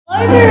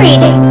Clever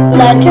Reading.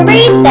 Learn to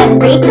read, then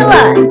read to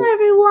learn. Hello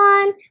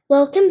everyone,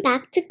 welcome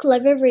back to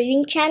Clever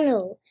Reading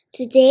channel.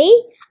 Today,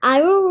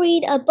 I will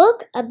read a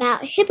book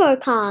about hippo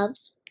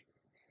calves.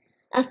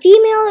 A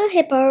female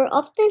hippo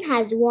often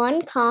has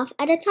one calf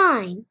at a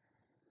time.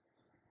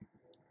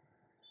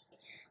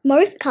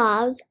 Most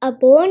calves are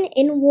born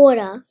in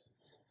water.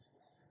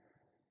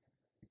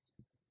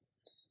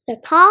 The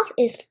calf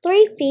is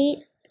 3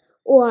 feet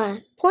or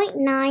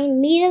 0.9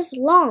 meters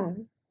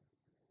long.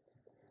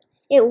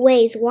 It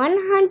weighs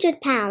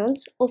 100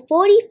 pounds or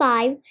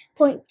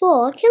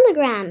 45.4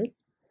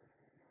 kilograms.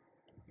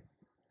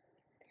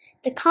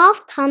 The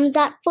calf comes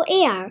up for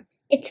air.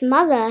 Its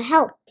mother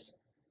helps.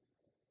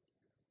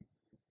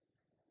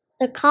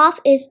 The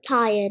calf is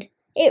tired.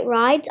 It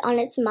rides on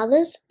its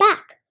mother's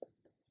back.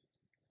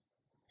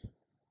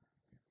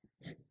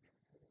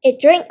 It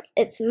drinks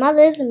its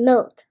mother's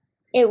milk.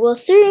 It will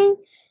soon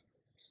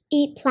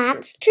eat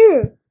plants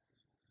too.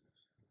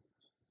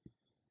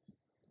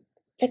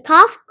 The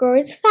calf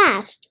grows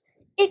fast.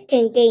 It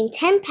can gain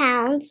 10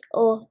 pounds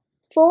or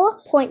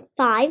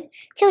 4.5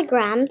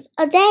 kilograms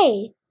a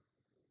day.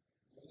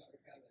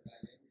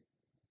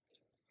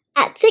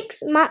 At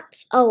 6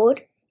 months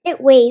old,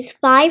 it weighs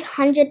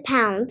 500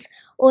 pounds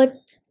or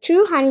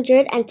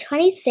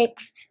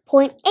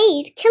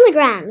 226.8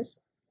 kilograms.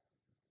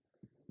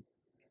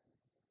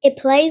 It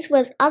plays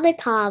with other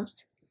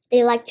calves.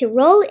 They like to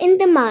roll in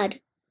the mud.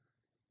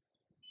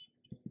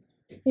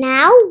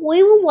 Now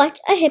we will watch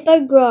a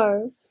hippo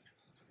grow.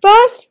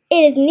 First,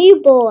 it is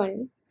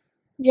newborn.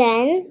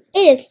 Then,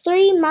 it is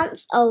 3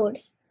 months old.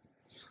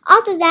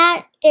 After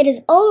that, it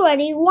is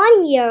already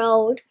 1 year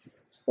old.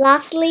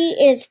 Lastly,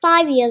 it is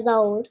 5 years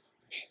old.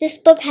 This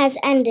book has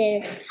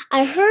ended.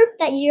 I hope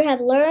that you have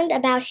learned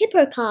about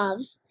hippo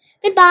calves.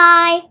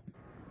 Goodbye!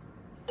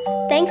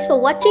 Thanks for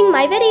watching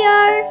my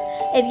video.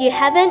 If you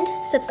haven't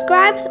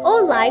subscribed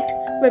or liked,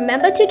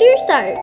 remember to do so.